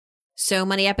So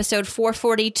Money episode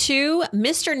 442,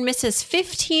 Mr. and Mrs.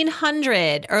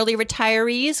 1500, early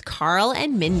retirees, Carl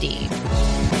and Mindy.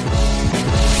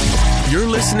 You're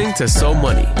listening to So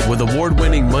Money with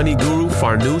award-winning money guru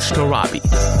Farnoosh Torabi.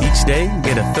 Each day,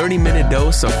 get a 30-minute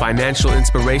dose of financial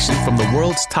inspiration from the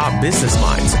world's top business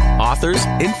minds, authors,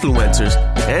 influencers,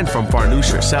 and from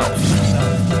Farnoosh herself.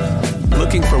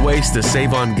 Looking for ways to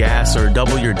save on gas or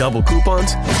double your double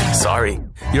coupons? Sorry,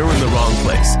 you're in the wrong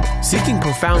place. Seeking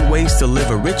profound ways to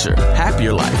live a richer,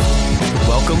 happier life.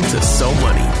 Welcome to So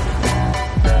Money.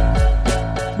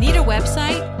 Need a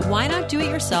website? Why not do it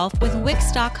yourself with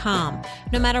Wix.com?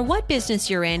 No matter what business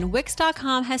you're in,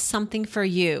 Wix.com has something for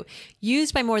you.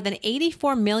 Used by more than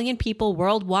 84 million people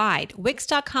worldwide,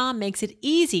 Wix.com makes it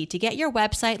easy to get your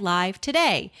website live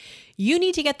today. You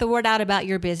need to get the word out about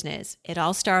your business. It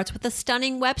all starts with a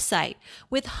stunning website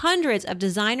with hundreds of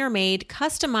designer-made,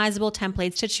 customizable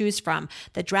templates to choose from.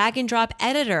 The drag and drop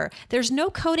editor. There's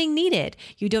no coding needed.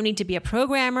 You don't need to be a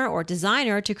programmer or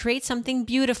designer to create something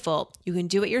beautiful. You can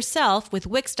do it yourself with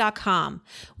Wix.com.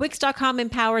 Wix.com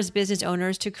empowers business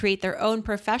owners to create their own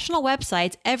professional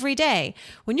websites every day.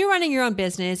 When you're running your own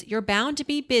business, you're bound to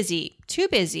be busy. Too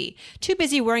busy. Too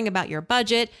busy worrying about your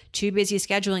budget, too busy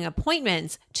scheduling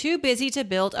appointments, too busy to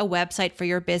build a website for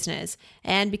your business.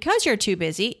 And because you're too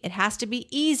busy, it has to be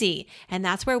easy. And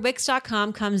that's where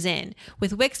Wix.com comes in.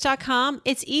 With Wix.com,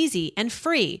 it's easy and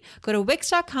free. Go to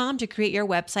Wix.com to create your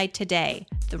website today.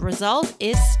 The result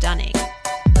is stunning.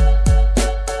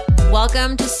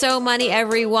 Welcome to So Money,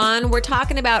 everyone. We're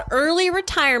talking about early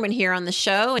retirement here on the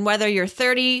show. And whether you're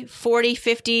 30, 40,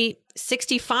 50,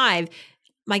 65,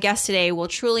 my guest today will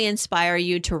truly inspire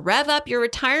you to rev up your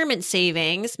retirement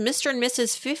savings. Mr. and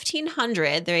Mrs.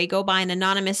 1500, they go by an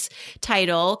anonymous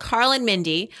title. Carl and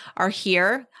Mindy are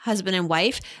here, husband and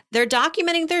wife. They're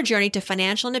documenting their journey to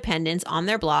financial independence on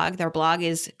their blog. Their blog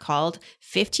is called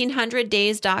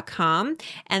 1500days.com.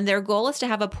 And their goal is to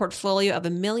have a portfolio of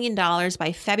 $1 million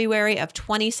by February of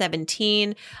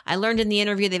 2017. I learned in the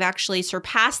interview they've actually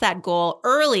surpassed that goal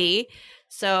early.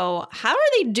 So how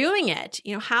are they doing it?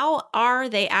 How are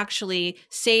they actually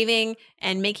saving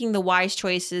and making the wise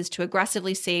choices to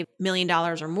aggressively save $1 million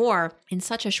or more in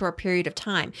such a short period of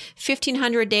time?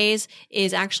 1,500 days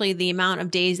is actually the amount of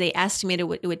days they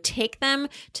estimated it would take them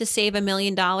to save $1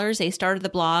 million. They started the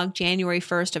blog January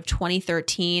 1st of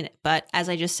 2013, but as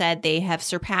I just said, they have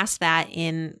surpassed that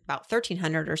in about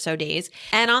 1,300 or so days.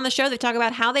 And on the show, they talk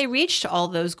about how they reached all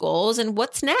those goals and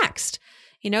what's next.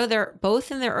 They're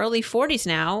both in their early 40s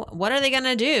now. What are they going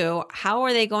to do? How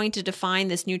are they going to define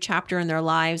this new chapter in their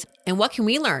lives? And what can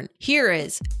we learn? Here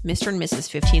is Mr. and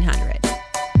Mrs. 1500.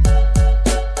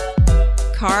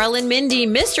 Carl and Mindy,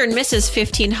 Mr. and Mrs.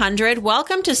 1500,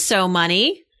 welcome to So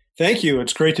Money. Thank you.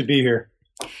 It's great to be here.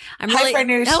 Hi,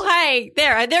 Farnoosh. Oh, hi.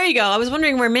 There you go. I was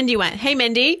wondering where Mindy went. Hey,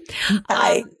 Mindy.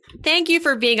 Hi. Thank you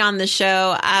for being on the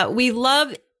show. We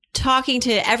love talking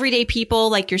to everyday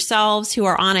people like yourselves who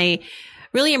are on a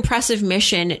really impressive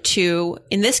mission to,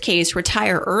 in this case,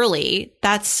 retire early.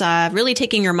 That's really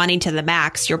taking your money to the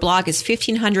max. Your blog is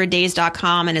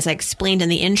 1500days.com. And as I explained in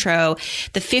the intro,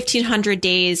 the 1500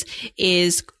 days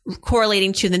is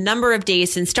correlating to the number of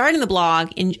days since starting the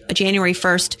blog in January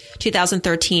 1st,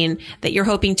 2013, that you're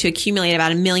hoping to accumulate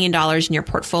about $1 million in your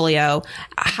portfolio.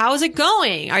 How's it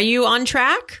going? Are you on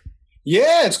track?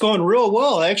 Yeah, it's going real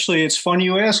well. Actually, it's funny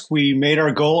you ask. We made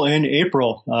our goal in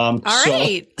April. All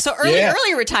right. So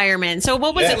early retirement. So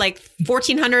what was it, like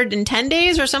 1,410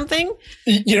 days or something?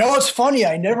 It's funny.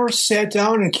 I never sat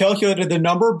down and calculated the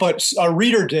number, but a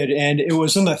reader did. And it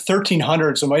was in the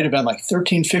 1,300s. It might have been like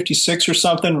 1,356 or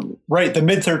something. Right. The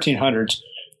mid 1,300s.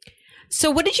 So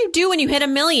what did you do when you hit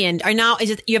 $1 million?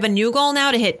 You have a new goal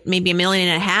now to hit maybe $1.5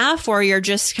 million, or you're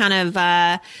just kind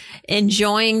of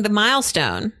enjoying the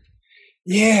milestone?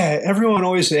 Yeah, everyone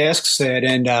always asks that.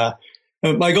 And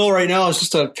my goal right now is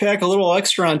just to pack a little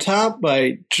extra on top.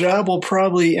 My job will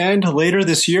probably end later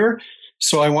this year.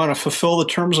 So I want to fulfill the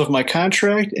terms of my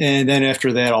contract. And then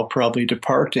after that, I'll probably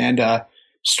depart and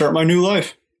start my new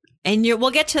life. And we'll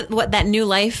get to what that new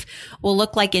life will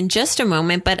look like in just a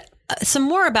moment. But some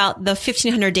more about the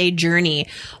 1,500-day journey.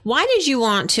 Why did you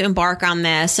want to embark on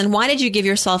this? And why did you give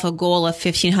yourself a goal of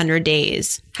 1,500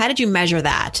 days? How did you measure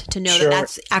that to know that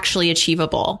that's actually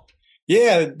achievable?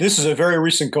 Yeah, this is a very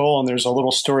recent goal, and there's a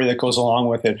little story that goes along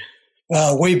with it.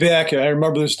 Way back, I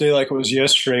remember this day like it was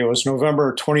yesterday. It was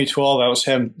November 2012. I was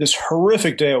having this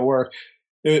horrific day at work.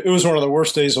 It was one of the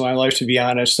worst days of my life, to be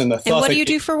honest. And what do you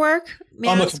do for work?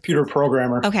 I'm a computer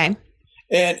programmer. Okay.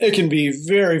 And it can be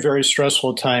very, very stressful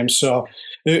at times. So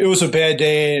it was a bad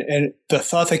day. And the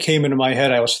thought that came into my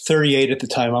head, I was 38 at the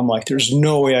time. I'm like, there's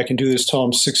no way I can do this till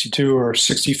I'm 62 or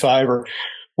 65 or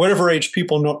whatever age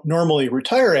people normally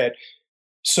retire at.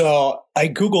 So I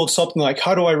Googled something like,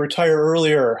 how do I retire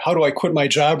early, or how do I quit my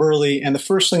job early? And the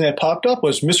first thing that popped up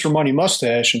was Mr. Money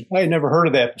Mustache. And I had never heard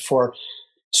of that before.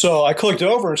 So I clicked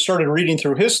over and started reading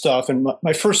through his stuff. And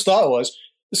my first thought was,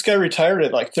 this guy retired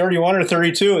at like 31 or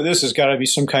 32. This has got to be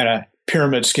some kind of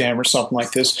pyramid scam or something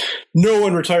like this. No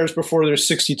one retires before they're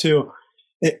 62.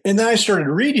 And then I started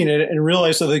reading it and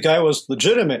realized that the guy was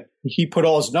legitimate. He put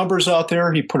all his numbers out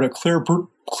there. He put a clear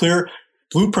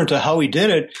blueprint of how he did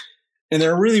it. And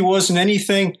there really wasn't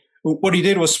anything. What he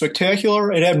did was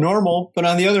spectacular and abnormal. But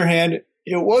on the other hand,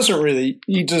 it wasn't really.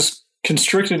 He just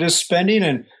constricted his spending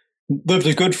and lived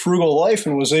a good frugal life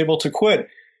and was able to quit.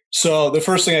 So the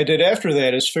first thing I did after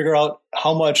that is figure out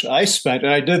how much I spent.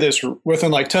 And I did this within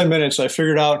like 10 minutes. I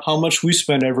figured out how much we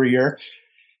spend every year.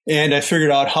 And I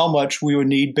figured out how much we would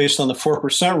need based on the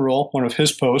 4% rule, one of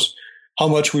his posts, how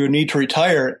much we would need to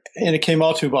retire. And it came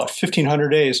out to about 1,500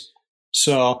 days.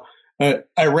 So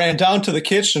I ran down to the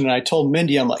kitchen and I told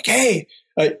Mindy, I'm like, hey,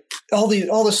 all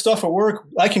this stuff at work,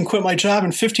 I can quit my job in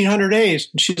 1,500 days.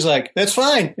 And she's like, that's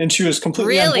fine. And she was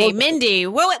completely really, Mindy.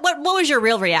 What was your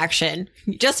real reaction?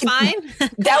 Just fine.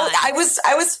 I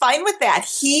was fine with that.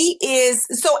 He is.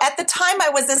 So at the time I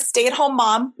was a stay-at-home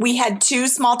mom. We had 2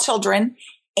 small children,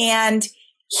 and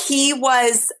he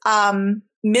was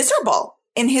miserable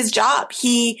in his job.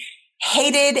 He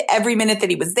hated every minute that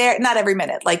he was there. Not every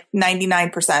minute, like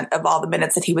 99% of all the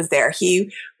minutes that he was there.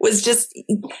 He was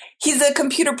he's a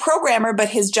computer programmer, but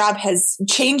his job has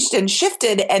changed and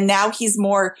shifted. And now he's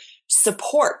more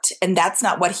support. And that's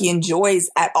not what he enjoys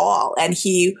at all. And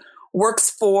he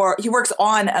works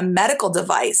on a medical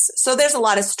device. So there's a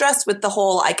lot of stress with the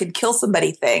whole, I could kill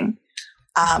somebody thing.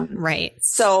 Right.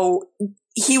 So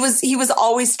he was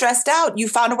always stressed out. You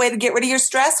found a way to get rid of your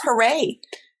stress. Hooray.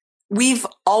 We've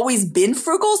always been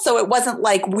frugal, so it wasn't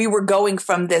like we were going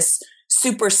from this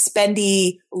super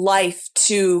spendy life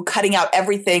to cutting out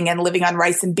everything and living on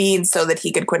rice and beans so that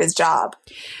he could quit his job.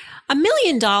 $1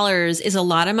 million is a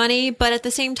lot of money, but at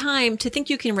the same time, to think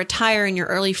you can retire in your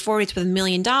early 40s with $1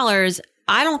 million,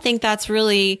 I don't think that's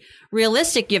really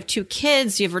realistic. You have 2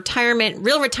 kids, you have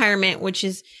real retirement, which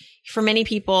is for many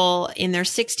people in their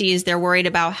 60s, they're worried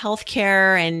about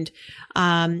healthcare and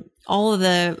all of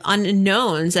the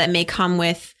unknowns that may come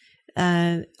with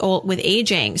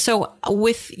aging. So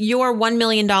with your $1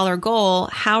 million goal,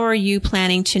 how are you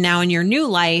planning to now in your new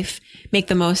life make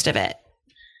the most of it?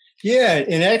 Yeah.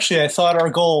 And actually, I thought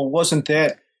our goal wasn't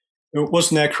that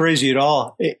crazy at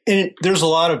all. And there's a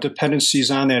lot of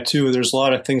dependencies on that too. There's a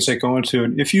lot of things that go into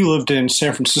it. If you lived in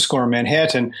San Francisco or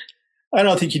Manhattan, I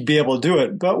don't think you'd be able to do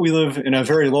it, but we live in a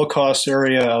very low cost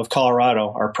area of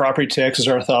Colorado. Our property taxes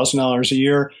are $1,000 a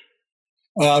year.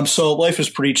 So life is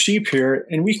pretty cheap here,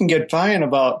 and we can get by on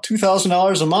about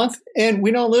 $2,000 a month, and we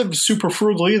don't live super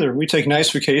frugal either. We take nice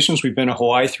vacations. We've been to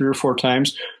Hawaii 3 or 4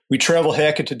 times. We travel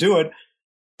heck to do it.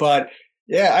 But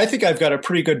yeah, I think I've got a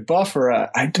pretty good buffer.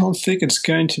 I don't think it's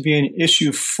going to be an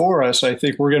issue for us. I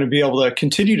think we're going to be able to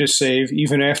continue to save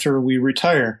even after we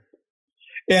retire.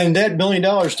 And that $1 million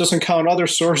doesn't count other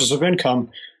sources of income.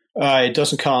 It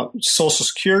doesn't count Social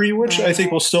Security, which I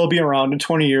think will still be around in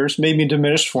 20 years, maybe in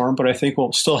diminished form, but I think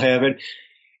we'll still have it.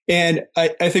 And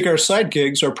I think our side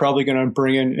gigs are probably going to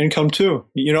bring in income too.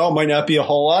 You know, it might not be a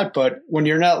whole lot, but when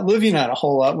you're not living on a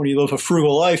whole lot, when you live a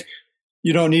frugal life,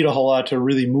 you don't need a whole lot to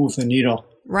really move the needle.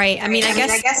 Right. I mean, I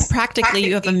guess practically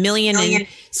you have $1 million in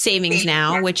savings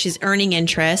now, which is earning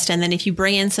interest. And then if you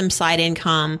bring in some side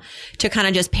income to kind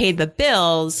of just pay the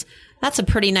bills, that's a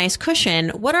pretty nice cushion.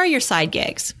 What are your side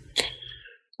gigs?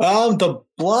 The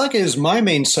blog is my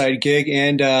main side gig,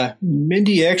 and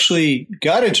Mindy actually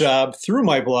got a job through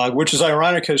my blog, which is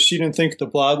ironic because she didn't think the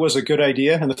blog was a good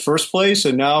idea in the first place,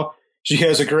 and now she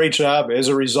has a great job as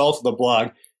a result of the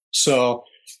blog. So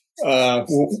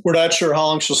we're not sure how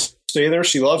long she'll stay there.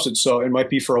 She loves it, so it might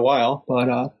be for a while,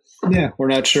 but yeah, we're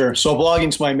not sure. So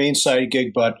blogging's my main side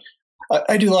gig, but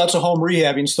I do lots of home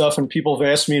rehabbing stuff, and people have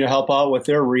asked me to help out with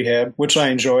their rehab, which I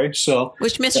enjoy. So,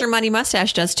 which Mr. Money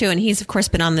Mustache does too, and he's of course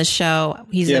been on this show.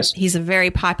 He's a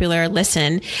very popular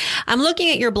listen. I'm looking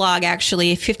at your blog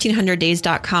actually,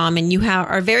 1500days.com, and you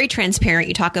are very transparent.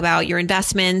 You talk about your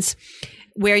investments,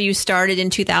 where you started in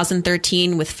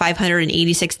 2013 with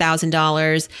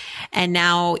 $586,000, and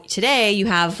now today you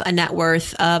have a net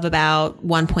worth of about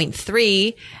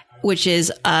 1.3, which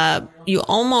is you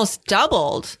almost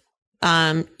doubled.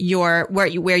 Where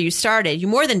you started, you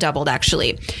more than doubled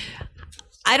actually.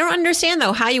 I don't understand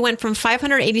though how you went from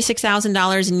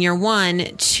 $586,000 in year one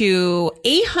to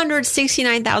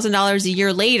 $869,000 a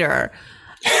year later.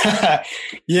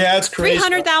 Yeah, it's crazy.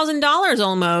 $300,000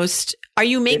 almost. Are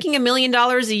you making $1 million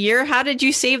a year? How did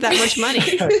you save that much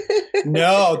money?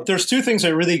 No, there's two things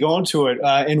that really go into it.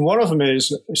 And one of them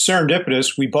is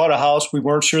serendipitous. We bought a house. We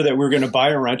weren't sure that we were going to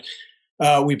buy or rent.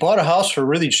 We bought a house for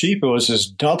really cheap. It was this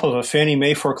dump of a Fannie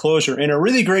Mae foreclosure in a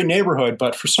really great neighborhood.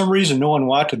 But for some reason, no one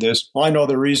wanted this. Well, I know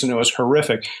the reason. It was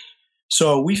horrific.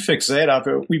 So we fixed that up.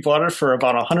 We bought it for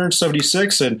about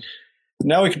 $176,000, and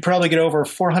now we could probably get over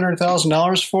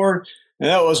 $400,000 for it. And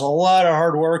that was a lot of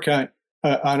hard work on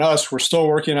us. We're still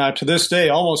working on it to this day,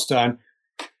 almost done.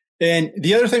 And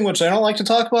the other thing, which I don't like to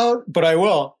talk about, but I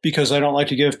will because I don't like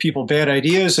to give people bad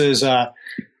ideas, is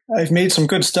I've made some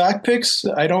good stock picks.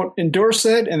 I don't endorse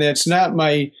that, and that's not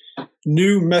my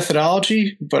new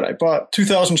methodology, but I bought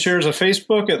 2,000 shares of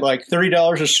Facebook at like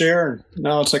 $30 a share, and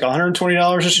now it's like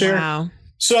 $120 a share. Wow.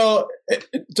 So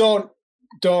don't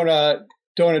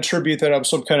attribute that I'm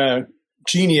some kind of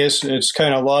genius. It's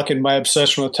kind of luck and my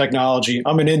obsession with technology.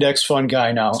 I'm an index fund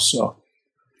guy now, so.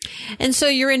 And so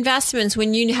your investments,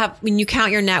 when you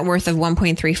count your net worth of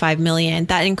 $1.35 million,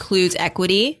 that includes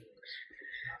equity?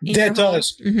 That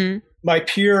does. Mm-hmm. My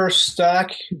pure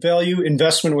stock value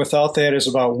investment without that is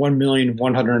about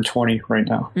 $1,120,000 right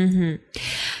now. Mm-hmm.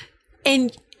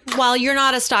 And while you're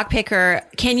not a stock picker,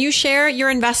 can you share your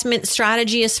investment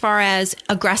strategy as far as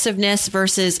aggressiveness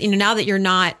versus, now that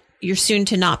you're soon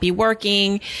to not be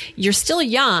working, you're still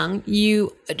young. Do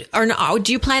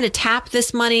you plan to tap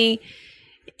this money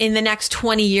in the next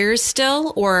 20 years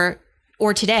still or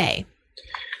today?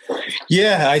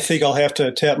 Yeah, I think I'll have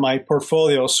to tap my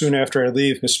portfolio soon after I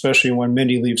leave, especially when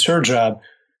Mindy leaves her job.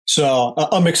 So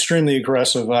I'm extremely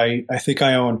aggressive. I think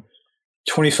I own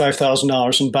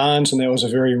 $25,000 in bonds, and that was a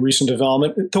very recent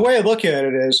development. The way I look at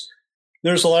it is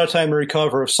there's a lot of time to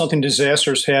recover. If something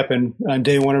disastrous happened on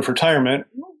day one of retirement,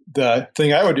 the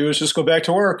thing I would do is just go back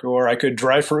to work, or I could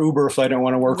drive for Uber if I don't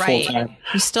want to work full time.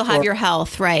 You still have your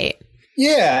health, right?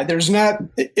 Yeah, it's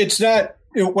not.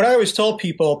 What I always tell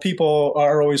people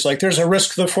are always like, there's a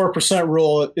risk to the 4%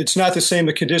 rule. It's not the same.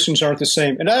 The conditions aren't the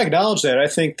same. And I acknowledge that. I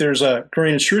think there's a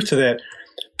grain of truth to that.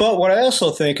 But what I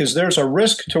also think is there's a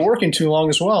risk to working too long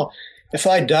as well. If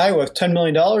I die with $10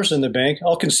 million in the bank,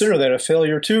 I'll consider that a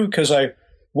failure too, because I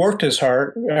worked as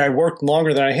hard. I worked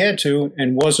longer than I had to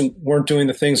and weren't doing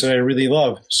the things that I really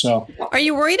love. So, are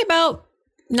you worried about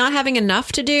not having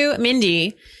enough to do?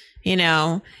 Mindy,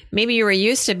 maybe you were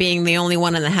used to being the only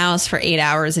one in the house for 8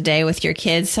 hours a day with your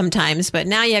kids sometimes, but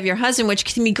now you have your husband, which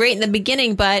can be great in the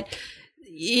beginning, but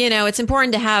it's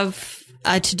important to have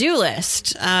a to-do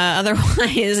list.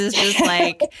 Otherwise it's just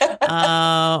like,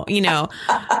 are you going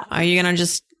to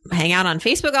just hang out on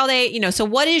Facebook all day? So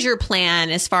what is your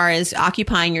plan as far as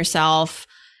occupying yourself?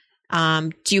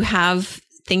 Do you have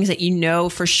things that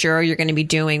for sure you're going to be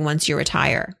doing once you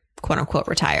retire, quote unquote,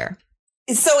 retire?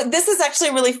 So this is actually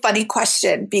a really funny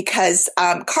question because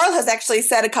Carl has actually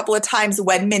said a couple of times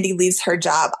when Mindy leaves her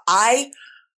job, I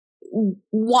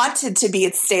wanted to be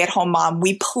a stay-at-home mom.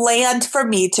 We planned for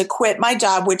me to quit my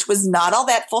job, which was not all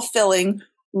that fulfilling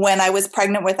when I was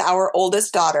pregnant with our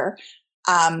oldest daughter.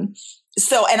 And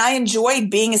I enjoyed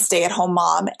being a stay-at-home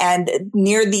mom. And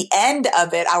near the end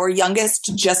of it, our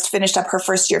youngest just finished up her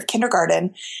first year of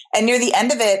kindergarten. And near the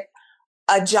end of it,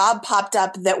 a job popped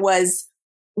up that was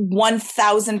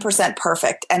 1,000%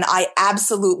 perfect. And I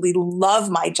absolutely love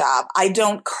my job. I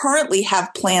don't currently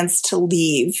have plans to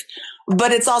leave,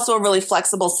 but it's also a really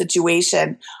flexible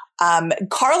situation.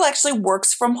 Carl actually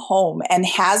works from home and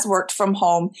has worked from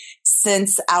home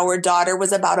since our daughter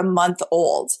was about a month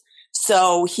old.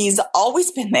 So he's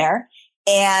always been there,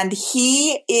 and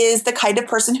he is the kind of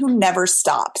person who never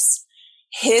stops.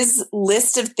 His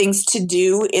list of things to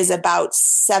do is about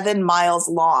 7 miles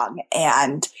long.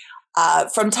 And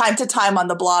from time to time on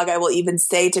the blog, I will even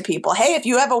say to people, hey, if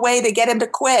you have a way to get him to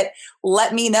quit,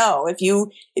 let me know. If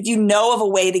you know of a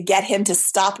way to get him to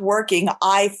stop working,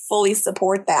 I fully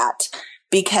support that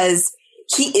because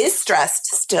he is stressed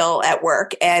still at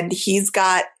work and he's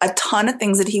got a ton of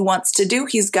things that he wants to do.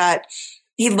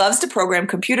 He loves to program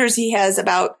computers. He has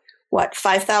about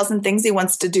 5,000 things he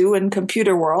wants to do in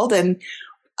computer world. And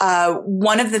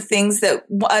one of the things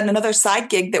another side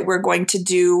gig that we're going to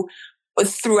do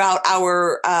throughout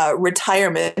our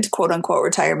retirement, quote unquote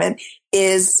retirement,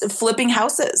 is flipping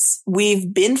houses.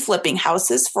 We've been flipping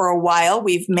houses for a while.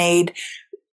 We've made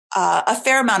a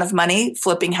fair amount of money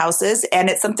flipping houses, and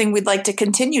it's something we'd like to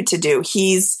continue to do.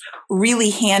 He's really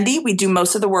handy. We do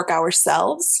most of the work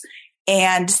ourselves.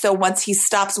 And so once he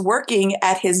stops working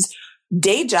at his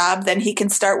day job, then he can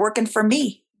start working for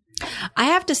me. I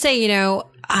have to say,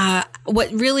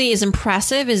 what really is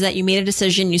impressive is that you made a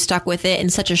decision, you stuck with it in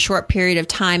such a short period of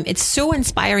time. It's so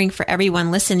inspiring for everyone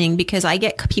listening, because I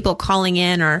get people calling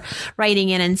in or writing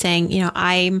in and saying,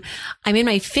 I'm in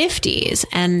my 50s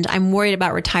and I'm worried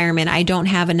about retirement. I don't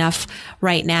have enough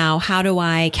right now. How do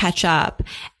I catch up?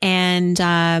 And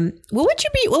what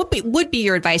would be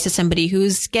your advice to somebody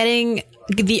who's getting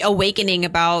the awakening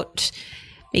about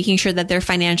making sure that they're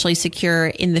financially secure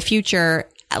in the future?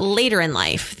 Later in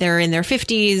life, they're in their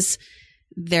 50s,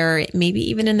 they're maybe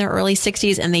even in their early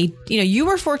 60s. And they, you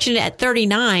were fortunate at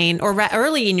 39 or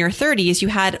early in your 30s, you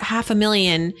had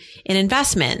 $500,000 in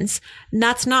investments. And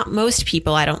that's not most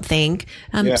people, I don't think.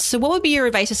 So what would be your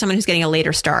advice to someone who's getting a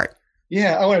later start?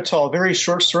 Yeah, I want to tell a very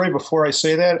short story before I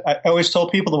say that. I always tell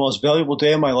people the most valuable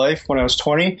day of my life when I was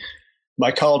 20,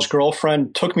 my college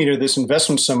girlfriend took me to this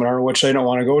investment seminar, which I don't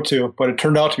want to go to, but it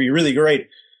turned out to be really great.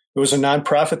 It was a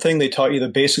nonprofit thing. They taught you the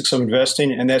basics of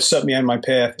investing, and that set me on my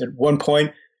path. At one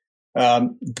point,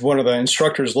 one of the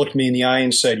instructors looked me in the eye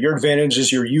and said, "Your advantage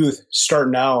is your youth.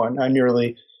 Start now." And I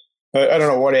don't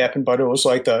know what happened, but it was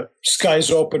like the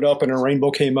skies opened up and a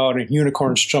rainbow came out and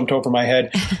unicorns jumped over my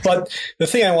head. But the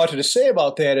thing I wanted to say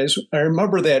about that is I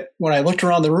remember that when I looked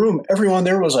around the room, everyone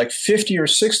there was like 50 or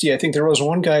 60. I think there was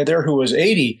one guy there who was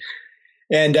 80.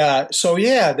 And that's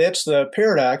the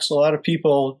paradox. A lot of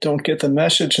people don't get the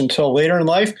message until later in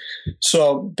life.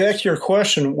 So back to your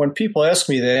question, when people ask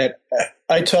me that,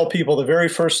 I tell people the very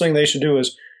first thing they should do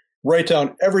is write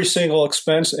down every single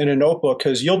expense in a notebook,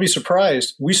 because you'll be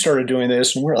surprised. We started doing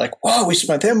this and we're like, wow, we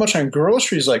spent that much on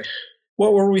groceries. Like,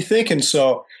 what were we thinking?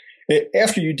 So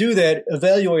after you do that,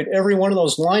 evaluate every one of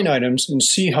those line items and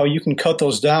see how you can cut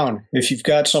those down. If you've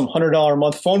got some $100 a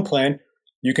month phone plan,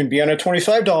 you can be on a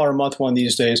 $25 a month one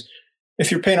these days. If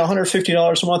you're paying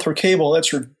 $150 a month for cable,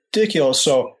 that's ridiculous.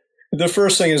 So the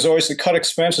first thing is always to cut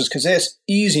expenses, because that's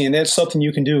easy and that's something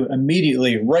you can do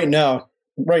immediately right now,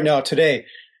 today.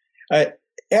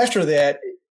 After that,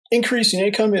 increasing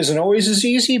income isn't always as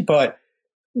easy, but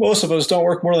most of us don't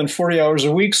work more than 40 hours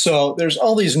a week. So there's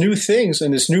all these new things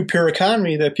in this new peer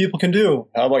economy that people can do.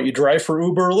 How about you drive for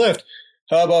Uber or Lyft?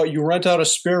 How about you rent out a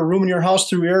spare room in your house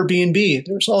through Airbnb?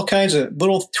 There's all kinds of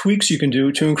little tweaks you can do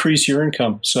to increase your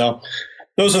income. So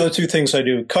those are the two things I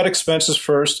do. Cut expenses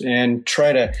first and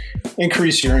try to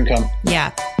increase your income.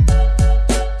 Yeah.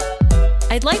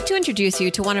 I'd like to introduce you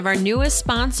to one of our newest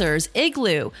sponsors,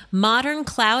 Igloo, modern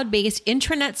cloud-based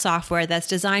intranet software that's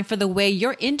designed for the way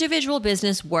your individual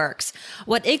business works.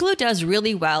 What Igloo does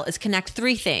really well is connect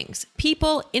three things: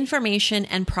 people, information,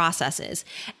 and processes.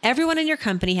 Everyone in your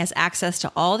company has access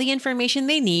to all the information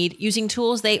they need using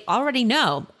tools they already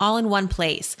know, all in one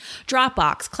place.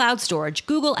 Dropbox, cloud storage,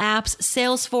 Google Apps,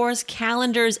 Salesforce,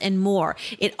 calendars, and more.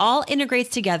 It all integrates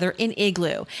together in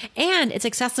Igloo. And it's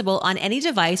accessible on any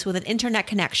device with an internet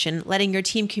connection, letting your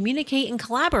team communicate and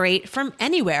collaborate from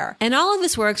anywhere. And all of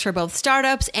this works for both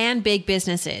startups and big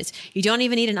businesses. You don't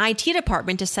even need an IT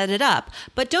department to set it up.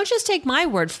 But don't just take my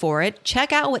word for it.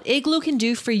 Check out what Igloo can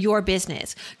do for your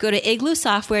business. Go to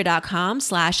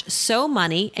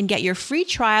igloosoftware.com/SoMoney and get your free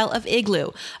trial of Igloo.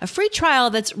 A free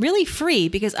trial that's really free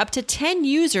because up to 10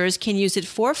 users can use it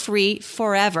for free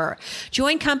forever.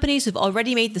 Join companies who've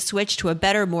already made the switch to a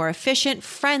better, more efficient,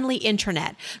 friendly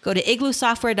intranet. Go to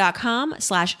igloosoftware.com/SoMoney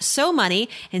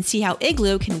and see how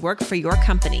Igloo can work for your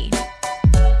company.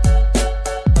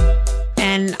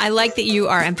 And I like that you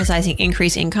are emphasizing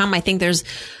increased income. I think there's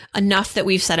enough that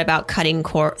we've said about cutting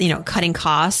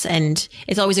costs, and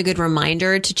it's always a good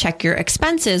reminder to check your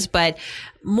expenses, but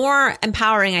more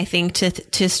empowering, I think,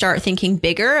 to start thinking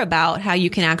bigger about how you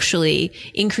can actually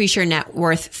increase your net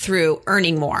worth through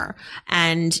earning more.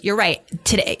 And you're right.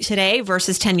 Today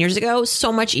versus 10 years ago,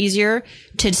 so much easier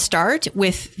to start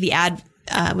with the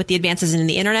advances in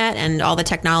the internet and all the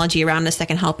technology around us that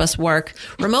can help us work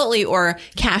remotely or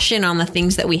cash in on the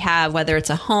things that we have, whether it's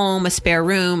a home, a spare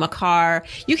room, a car.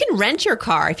 You can rent your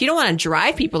car. If you don't want to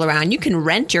drive people around, you can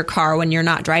rent your car when you're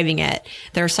not driving it.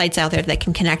 There are sites out there that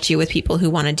can connect you with people who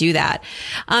want to do that.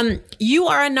 You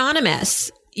are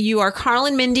anonymous. You are Carl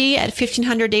and Mindy at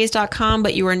 1500days.com,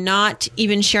 but you are not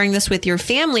even sharing this with your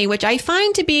family, which I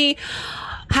find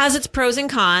has its pros and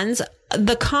cons.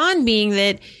 The con being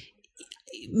that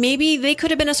maybe they could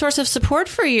have been a source of support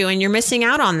for you and you're missing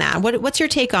out on that. What's your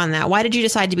take on that? Why did you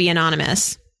decide to be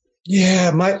anonymous? Yeah,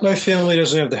 my family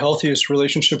doesn't have the healthiest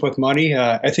relationship with money.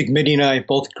 I think Mindy and I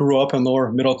both grew up on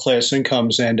lower middle class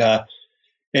incomes, and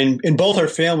in both our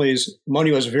families,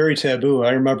 money was very taboo. I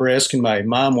remember asking my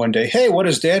mom one day, "Hey, what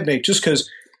does Dad make?" Just because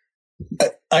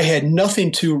I had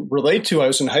nothing to relate to. I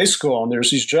was in high school and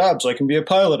there's these jobs. I can be a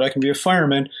pilot. I can be a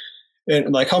fireman.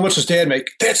 And like, how much does dad make?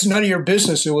 That's none of your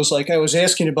business. It was like I was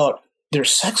asking about their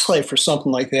sex life or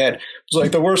something like that. It was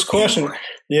like the worst question.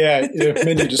 Yeah,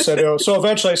 Mindy just said, oh. So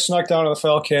eventually I snuck down to the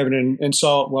file cabinet and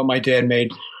saw what my dad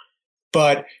made.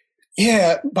 But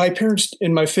yeah, my parents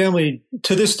and my family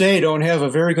to this day don't have a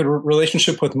very good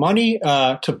relationship with money.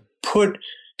 To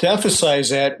emphasize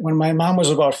that, when my mom was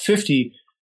about 50,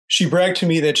 she bragged to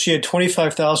me that she had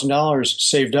 $25,000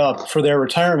 saved up for their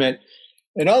retirement.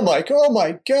 And I'm like, oh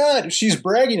my God, she's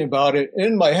bragging about it.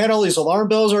 In my head, all these alarm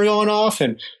bells are going off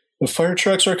and the fire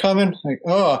trucks are coming. Like,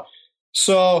 oh,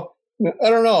 so I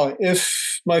don't know.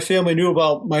 If my family knew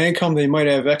about my income, they might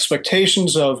have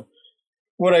expectations of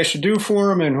what I should do for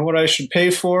them and what I should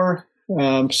pay for.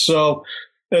 So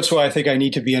that's why I think I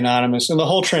need to be anonymous. And the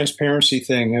whole transparency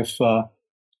thing,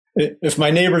 if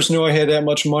my neighbors knew I had that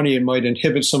much money, it might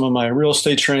inhibit some of my real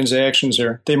estate transactions,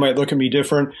 or they might look at me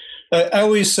different. I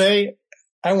always say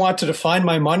I want to define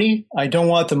my money. I don't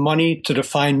want the money to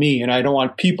define me, and I don't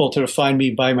want people to define me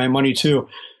by my money too.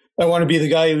 I want to be the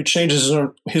guy who changes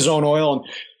his own oil and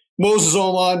mows his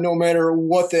own lawn no matter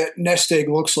what that nest egg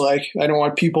looks like. I don't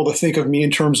want people to think of me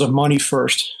in terms of money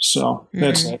first. So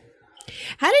that's it.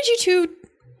 How did you two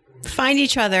find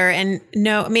each other and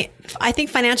know? I mean, I think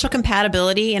financial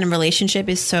compatibility in a relationship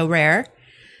is so rare.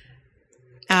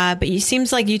 But it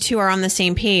seems like you two are on the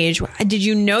same page. Did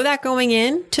you know that going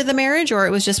into the marriage, or it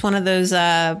was just one of those,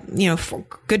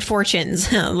 good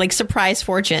fortunes, like surprise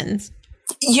fortunes?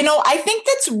 I think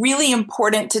that's really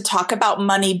important to talk about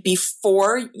money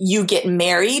before you get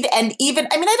married. And even,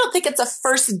 I don't think it's a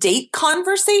first date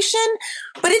conversation,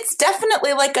 but it's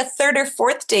definitely like a third or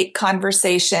fourth date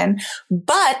conversation.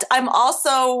 But I'm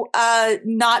also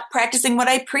not practicing what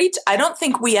I preach. I don't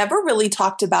think we ever really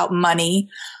talked about money.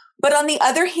 But on the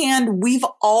other hand, we've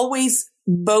always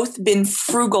both been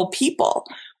frugal people.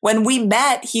 When we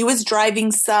met, he was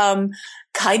driving some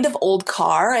kind of old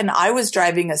car and I was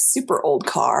driving a super old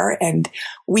car. And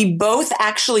we both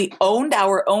actually owned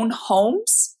our own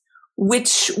homes,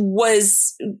 which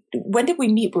was, when did we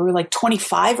meet? We were like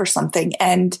 25 or something.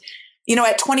 And,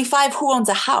 at 25, who owns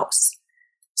a house?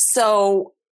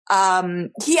 So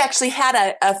he actually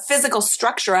had a physical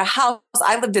structure, a house.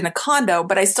 I lived in a condo,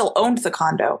 but I still owned the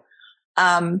condo.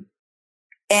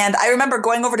 And I remember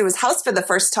going over to his house for the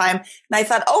first time and I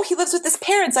thought, oh, he lives with his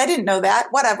parents. I didn't know that.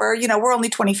 Whatever. We're only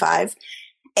 25.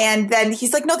 And then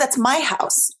he's like, no, that's my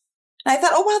house. And I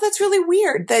thought, oh, wow, that's really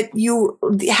weird that you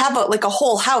have a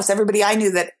whole house. Everybody I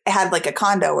knew that had like a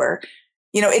condo or,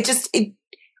 we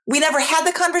never had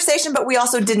the conversation, but we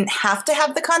also didn't have to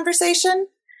have the conversation.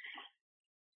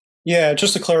 Yeah,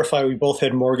 just to clarify, we both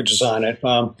had mortgages on it.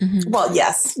 Well,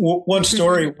 yes. One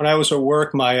story, when I was at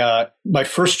work, my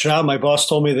first job, my boss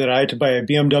told me that I had to buy a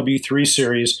BMW 3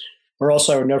 Series or else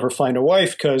I would never find a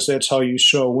wife, because that's how you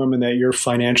show women that you're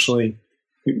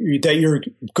that you're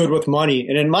good with money.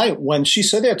 And when she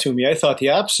said that to me, I thought the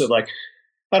opposite. Like,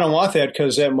 I don't want that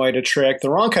because that might attract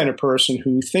the wrong kind of person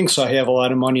who thinks I have a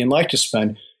lot of money and like to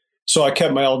spend. So I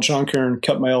kept my old junker and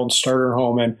kept my old starter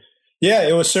home. And yeah,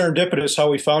 it was serendipitous how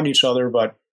we found each other,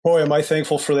 but boy, am I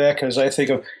thankful for that, because I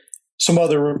think of some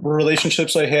other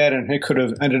relationships I had and it could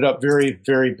have ended up very,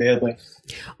 very badly.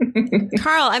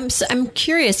 Carl, I'm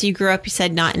curious. You grew up, you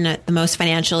said, not in the most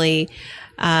financially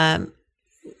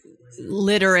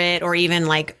literate or even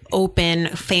like open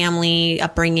family.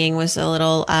 Upbringing was a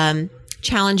little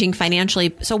challenging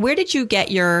financially. So where did you get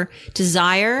your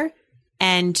desire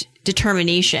and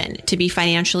determination to be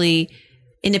financially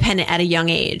independent at a young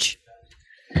age?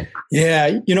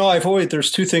 Yeah,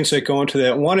 there's two things that go into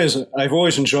that. One is I've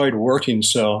always enjoyed working.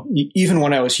 So even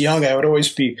when I was young,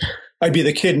 I'd be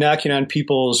the kid knocking on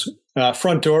people's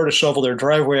front door to shovel their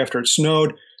driveway after it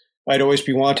snowed. I'd always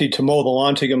be wanting to mow the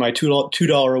lawn to get my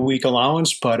 $2 a week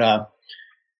allowance. But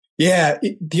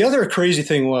the other crazy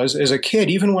thing was, as a kid,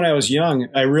 even when I was young,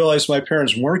 I realized my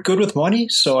parents weren't good with money.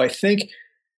 So I think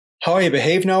how I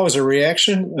behave now is a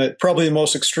reaction. Probably the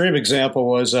most extreme example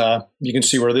was, you can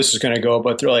see where this is going to go,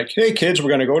 but they're like, hey, kids, we're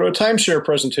going to go to a timeshare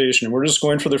presentation. We're just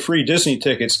going for the free Disney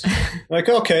tickets. Like,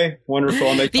 okay, wonderful.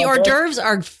 And the hors d'oeuvres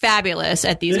are fabulous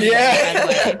at these events,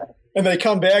 by the way. And they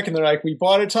come back and they're like, we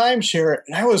bought a timeshare.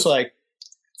 And I was like,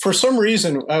 for some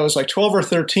reason, I was like 12 or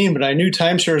 13, but I knew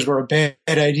timeshares were a bad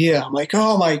idea. I'm like,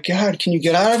 oh my God, can you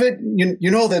get out of it?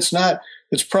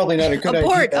 That's probably not a good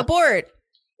idea. Abort.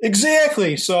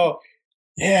 Exactly. So,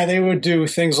 yeah, they would do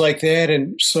things like that.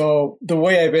 And so the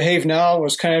way I behave now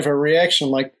was kind of a reaction.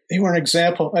 Like, they were an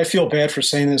example. I feel bad for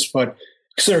saying this, but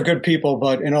because they're good people.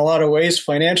 But in a lot of ways,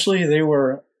 financially, they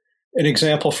were an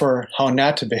example for how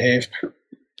not to behave.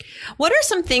 What are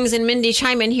some things, and Mindy,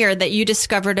 chime in here, that you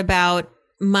discovered about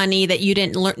money that you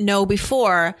didn't know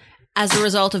before as a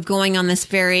result of going on this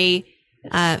very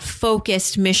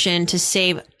focused mission to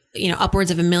save,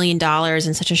 upwards of $1 million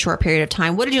in such a short period of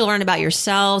time? What did you learn about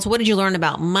yourselves? What did you learn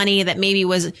about money that maybe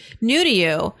was new to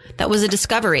you, that was a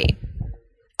discovery?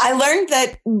 I learned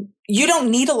that you don't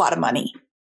need a lot of money.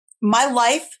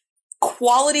 My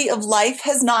quality of life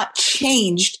has not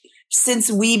changed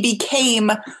since we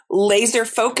became laser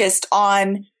focused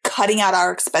on cutting out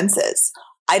our expenses.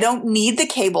 I don't need the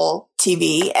cable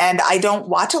TV, and I don't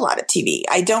watch a lot of TV.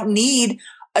 I don't need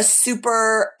a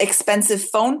super expensive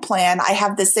phone plan. I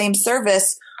have the same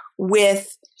service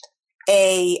with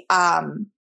a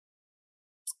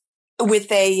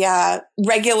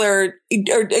regular,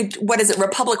 or what is it,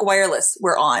 Republic Wireless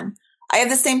we're on. I have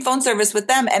the same phone service with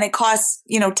them, and it costs,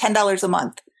 $10 a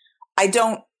month. I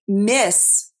don't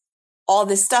miss all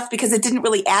this stuff because it didn't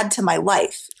really add to my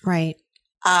life. Right.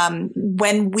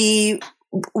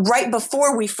 Right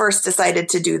before we first decided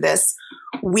to do this,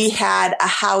 we had a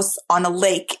house on a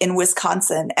lake in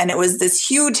Wisconsin, and it was this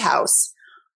huge house.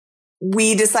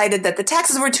 We decided that the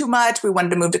taxes were too much. We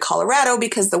wanted to move to Colorado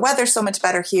because the weather's so much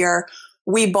better here.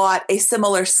 We bought a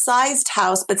similar sized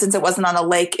house, but since it wasn't on a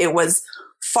lake, it was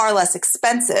far less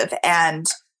expensive, and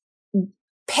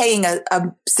paying a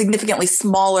significantly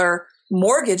smaller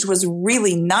mortgage was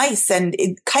really nice. And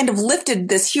it kind of lifted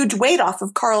this huge weight off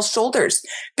of Carl's shoulders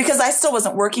because I still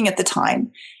wasn't working at the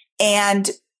time. And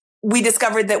we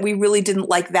discovered that we really didn't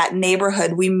like that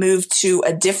neighborhood. We moved to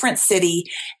a different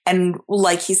city. And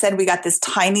like he said, we got this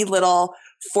tiny little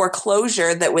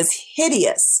foreclosure that was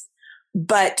hideous.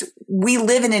 But we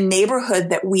live in a neighborhood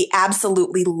that we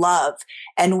absolutely love.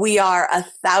 And we are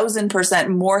 1,000%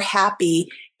 more happy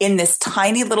in this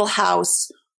tiny little house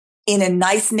in a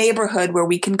nice neighborhood where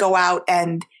we can go out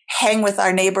and hang with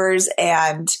our neighbors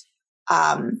and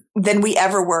than we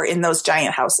ever were in those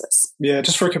giant houses. Yeah,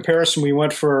 just for comparison, we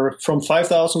went from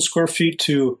 5,000 square feet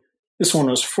to this one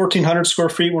was 1,400 square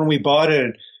feet when we bought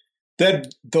it.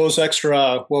 And those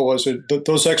extra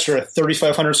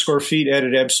 3,500 square feet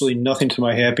added absolutely nothing to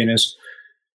my happiness.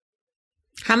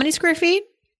 How many square feet?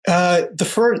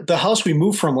 The house we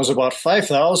moved from was about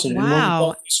 5,000.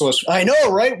 Wow. I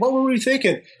know, right? What were we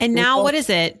thinking? And now what is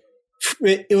it?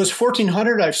 It was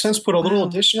 1,400. I've since put a little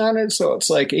addition on it, so it's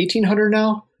like 1,800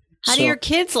 now. How do your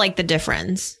kids like the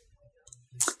difference?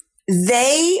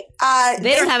 They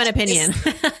don't have an opinion.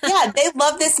 Yeah, they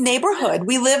love this neighborhood.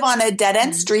 We live on a dead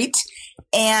end street,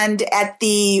 and at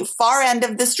the far end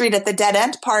of the street, at the dead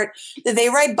end part, they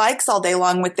ride bikes all day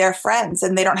long with their friends,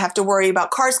 and they don't have to worry about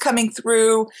cars coming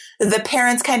through. The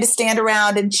parents kind of stand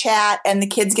around and chat, and the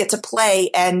kids get to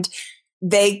play, and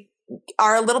they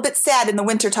are a little bit sad in the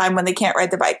wintertime when they can't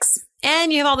ride their bikes.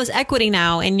 And you have all this equity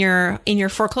now in your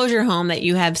foreclosure home that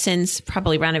you have since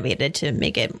probably renovated to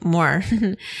make it more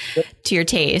to your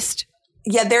taste.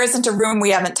 Yeah, there isn't a room we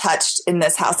haven't touched in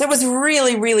this house. It was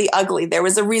really, really ugly. There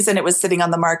was a reason it was sitting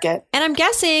on the market. And I'm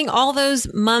guessing all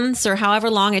those months or however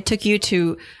long it took you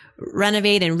to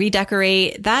renovate and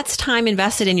redecorate, that's time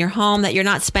invested in your home that you're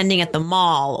not spending at the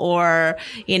mall or,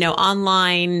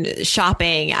 online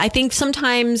shopping. I think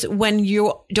sometimes when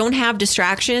you don't have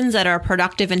distractions that are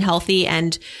productive and healthy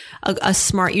and a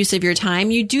smart use of your time,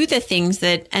 you do the things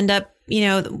that end up,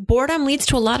 boredom leads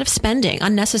to a lot of spending,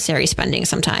 unnecessary spending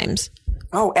sometimes.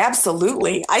 Oh,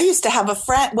 absolutely. I used to have a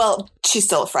friend. Well, she's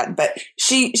still a friend, but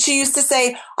she used to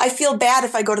say, I feel bad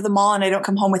if I go to the mall and I don't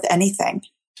come home with anything.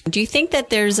 Do you think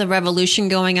that there's a revolution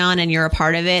going on and you're a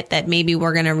part of it, that maybe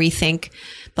we're going to rethink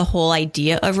the whole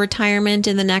idea of retirement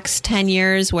in the next 10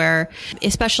 years where,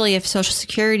 especially if Social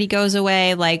Security goes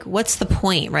away, like what's the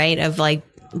point, right? Of like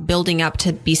building up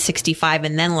to be 65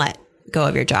 and then let go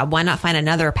of your job. Why not find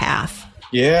another path?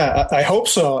 Yeah, I hope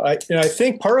so. I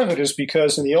think part of it is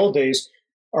because in the old days,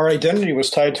 our identity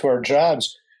was tied to our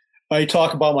jobs. I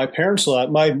talk about my parents a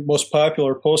lot. My most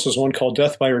popular post is one called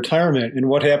Death by Retirement. And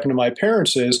what happened to my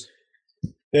parents is,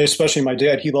 especially my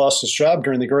dad, he lost his job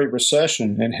during the Great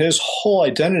Recession, and his whole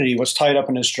identity was tied up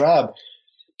in his job.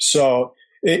 So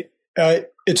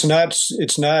it's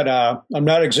not. I'm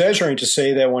not exaggerating to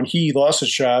say that when he lost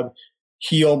his job,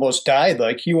 he almost died.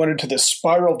 Like he went into this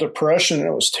spiral depression, and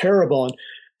it was terrible. And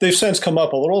they've since come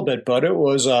up a little bit, but it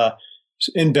was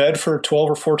in bed for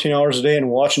 12 or 14 hours a day and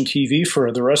watching TV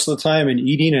for the rest of the time and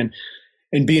eating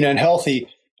and being unhealthy.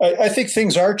 I think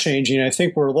things are changing. I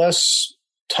think we're less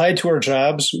tied to our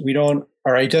jobs.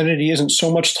 Our identity isn't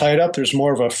so much tied up. There's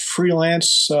more of a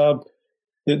freelance.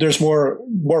 There's more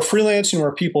freelancing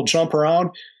where people jump around.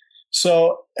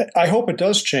 So I hope it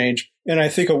does change. And I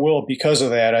think it will because of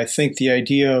that. I think the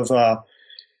idea of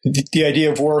the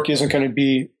idea of work isn't going to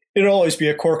be, it'll always be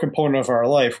a core component of our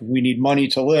life. We need money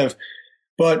to live,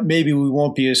 but maybe we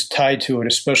won't be as tied to it,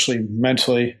 especially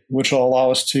mentally, which will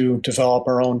allow us to develop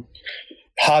our own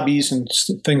hobbies and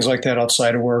things like that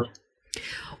outside of work.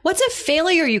 What's a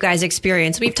failure you guys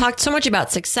experience? We've talked so much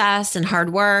about success and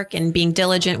hard work and being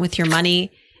diligent with your money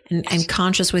and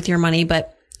conscious with your money,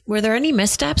 but were there any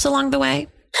missteps along the way?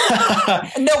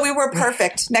 No, we were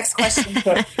perfect. Next question.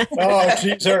 Oh,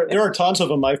 geez, there are tons of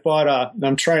them. I've bought,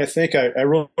 I'm trying to think, I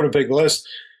wrote a big list,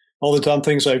 all the dumb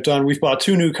things I've done. We've bought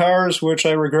 2 new cars, which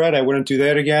I regret. I wouldn't do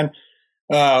that again.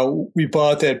 We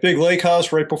bought that big lake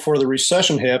house right before the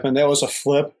recession happened. That was a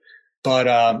flip. But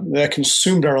that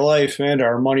consumed our life and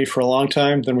our money for a long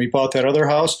time. Then we bought that other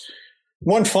house.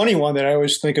 One funny one that I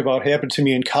always think about happened to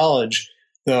me in college,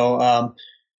 though.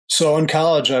 So in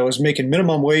college, I was making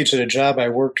minimum wage at a job. I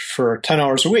worked for 10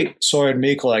 hours a week. So I'd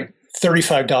make like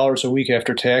 $35 a week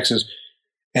after taxes.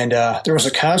 And there was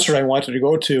a concert I wanted to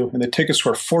go to, and the tickets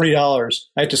were $40.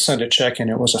 I had to send a check in.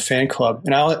 It was a fan club.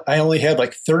 And I only had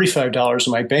like $35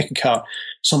 in my bank account.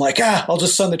 So I'm like, I'll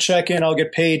just send the check in. I'll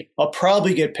get paid. I'll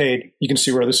probably get paid. You can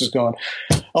see where this is going.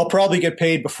 I'll probably get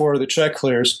paid before the check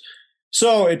clears.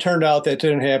 So it turned out that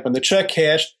didn't happen. The check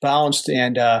cashed, bounced,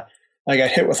 and I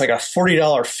got hit with like a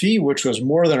 $40 fee, which was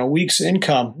more than a week's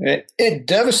income. It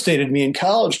devastated me in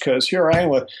college because here I am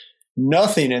with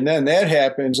nothing. And then that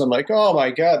happens. I'm like, oh my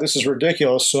God, this is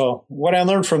ridiculous. So what I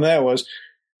learned from that was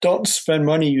don't spend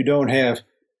money you don't have.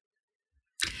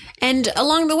 And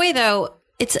along the way, though,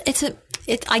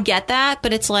 I get that,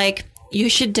 but it's like you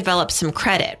should develop some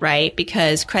credit, right?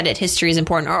 Because credit history is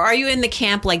important. Or are you in the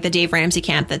camp, like the Dave Ramsey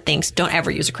camp, that thinks don't ever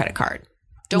use a credit card?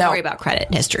 Don't worry about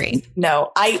credit history.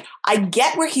 No, I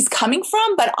get where he's coming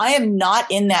from, but I am not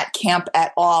in that camp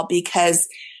at all because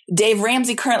Dave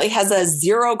Ramsey currently has a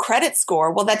 0 credit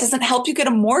score. Well, that doesn't help you get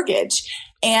a mortgage.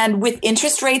 And with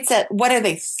interest rates at, what are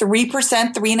they, 3%,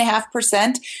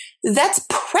 3.5%? That's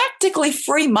practically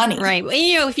free money. Right.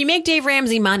 Well, if you make Dave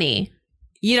Ramsey money,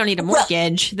 you don't need a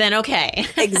mortgage, then okay.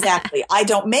 Exactly. I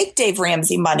don't make Dave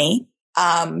Ramsey money.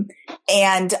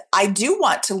 And I do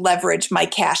want to leverage my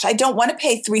cash. I don't want to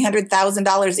pay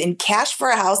 $300,000 in cash for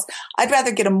a house. I'd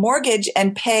rather get a mortgage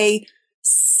and pay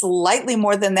slightly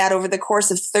more than that over the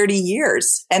course of 30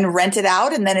 years and rent it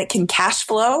out. And then it can cash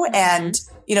flow. And,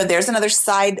 there's another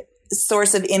side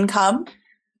source of income.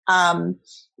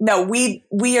 No,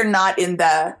 we are not in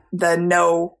the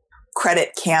no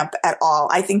credit camp at all.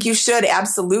 I think you should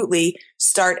absolutely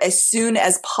start as soon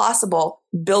as possible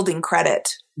building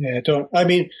credit. Yeah,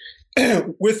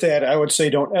 with that, I would say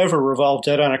don't ever revolve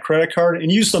debt on a credit card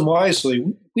and use them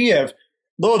wisely. We have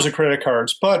loads of credit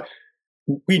cards, but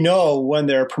we know when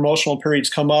their promotional periods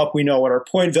come up, we know what our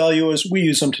point value is. We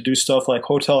use them to do stuff like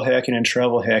hotel hacking and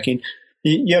travel hacking.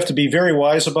 You have to be very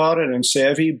wise about it and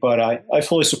savvy, but I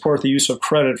fully support the use of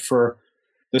credit for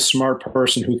the smart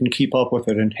person who can keep up with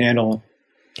it and handle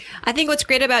it. I think what's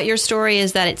great about your story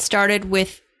is that it started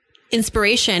with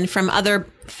inspiration from other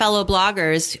fellow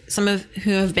bloggers, some of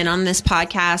who have been on this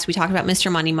podcast. We talked about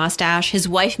Mr. Money Mustache. His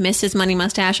wife, Mrs. Money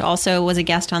Mustache, also was a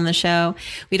guest on the show.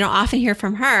 We don't often hear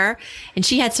from her, and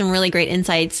she had some really great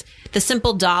insights. The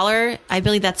Simple Dollar, I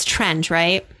believe that's Trent,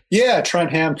 right? Yeah,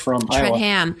 Trent Ham from Iowa. Trent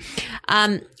Ham.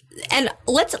 And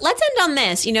let's end on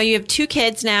this. You have 2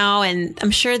 kids now, and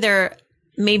I'm sure they're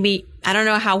maybe, I don't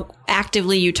know how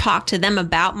actively you talk to them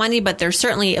about money, but they're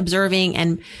certainly observing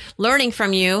and learning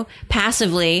from you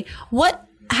passively. What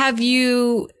have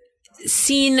you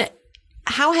seen?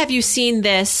 How have you seen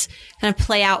this kind of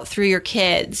play out through your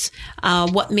kids?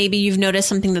 What maybe you've noticed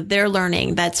something that they're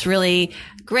learning that's really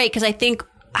great? Because I think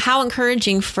how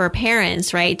encouraging for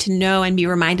parents, right, to know and be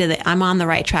reminded that I'm on the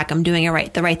right track. I'm doing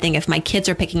the right thing. If my kids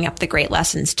are picking up the great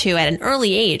lessons too at an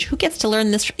early age, who gets to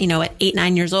learn this, at 8,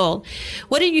 9 years old?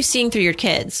 What are you seeing through your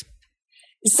kids?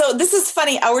 So this is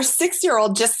funny. Our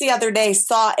 6-year-old just the other day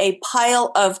saw a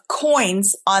pile of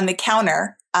coins on the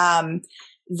counter, and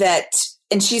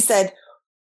she said,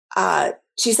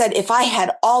 if I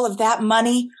had all of that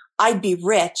money, I'd be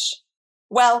rich.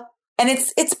 Well, and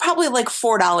it's probably like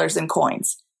 $4 in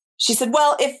coins. She said,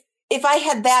 well, if I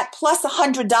had that plus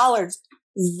 $100,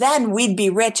 then we'd be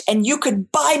rich and you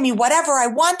could buy me whatever I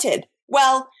wanted.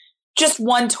 Well, just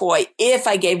one toy if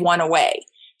I gave one away.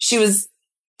 She was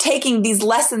taking these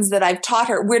lessons that I've taught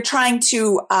her. We're trying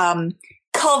to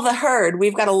cull the herd.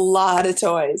 We've got a lot of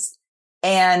toys,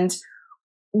 and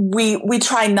we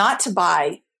try not to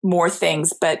buy more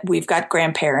things, but we've got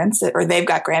grandparents, or they've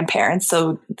got grandparents,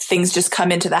 so things just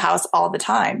come into the house all the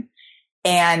time.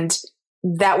 And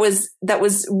that was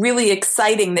really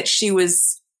exciting that she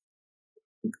was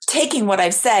taking what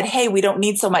I've said, hey, we don't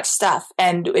need so much stuff.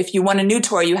 And if you want a new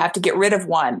toy, you have to get rid of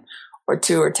 1 or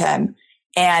 2 or 10.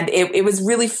 And it was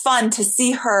really fun to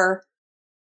see her.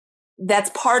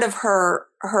 That's part of her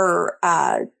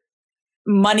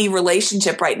money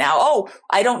relationship right now. Oh,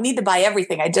 I don't need to buy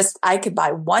everything. I could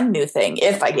buy 1 new thing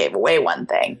if I gave away 1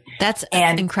 thing. That's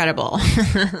incredible.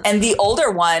 And the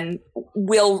older one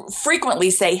will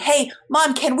frequently say, hey,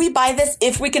 Mom, can we buy this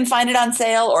if we can find it on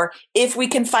sale or if we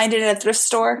can find it at a thrift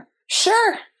store?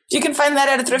 Sure. If you can find that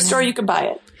at a thrift store, you can buy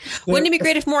it. Wouldn't it be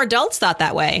great if more adults thought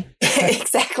that way?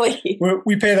 Exactly.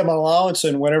 We pay them an allowance,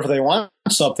 and whenever they want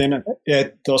something,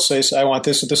 they'll say, I want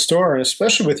this at the store. And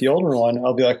especially with the older one,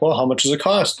 I'll be like, well, how much does it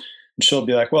cost? And she'll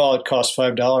be like, well, it costs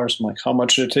 $5. I'm like, how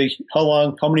much did it take?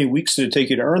 How many weeks did it take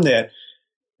you to earn that?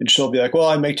 And she'll be like, well,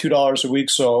 I make $2 a week,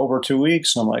 so over 2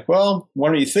 weeks. And I'm like, well, why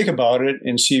don't you think about it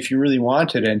and see if you really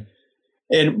want it?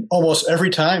 And almost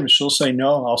every time she'll say,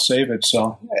 no, I'll save it.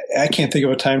 So I can't think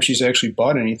of a time she's actually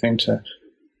bought anything to.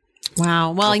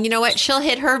 Wow. Well, you know what? She'll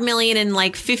hit her million in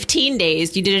like 15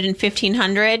 days. You did it in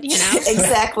 1,500, you know?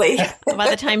 Exactly. By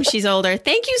the time she's older.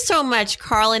 Thank you so much,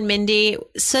 Carl and Mindy.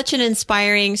 Such an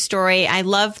inspiring story. I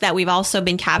love that we've also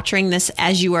been capturing this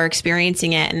as you are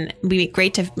experiencing it. And it'd be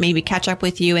great to maybe catch up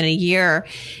with you in a year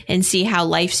and see how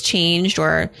life's changed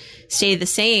or stayed the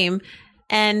same.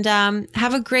 And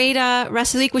have a great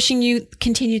rest of the week. Wishing you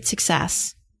continued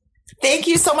success. Thank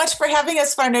you so much for having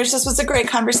us, Farnoosh. This was a great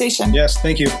conversation. Yes,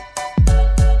 thank you.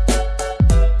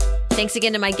 Thanks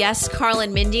again to my guests, Carl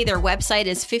and Mindy. Their website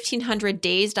is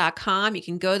 1500days.com. You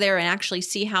can go there and actually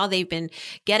see how they've been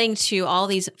getting to all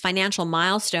these financial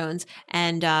milestones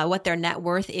and what their net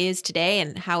worth is today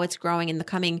and how it's growing in the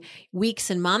coming weeks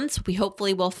and months. We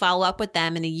hopefully will follow up with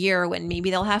them in a year when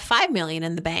maybe they'll have $5 million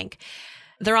in the bank.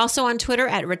 They're also on Twitter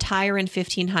at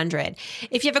RetireIn1500.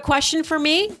 If you have a question for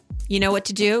me, you know what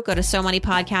to do. Go to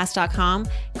SoMoneyPodcast.com,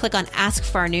 click on Ask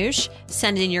Farnoosh,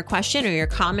 send in your question or your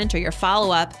comment or your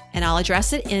follow-up, and I'll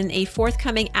address it in a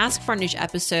forthcoming Ask Farnoosh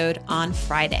episode on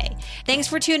Friday. Thanks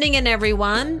for tuning in,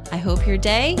 everyone. I hope your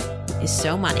day is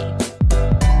so money.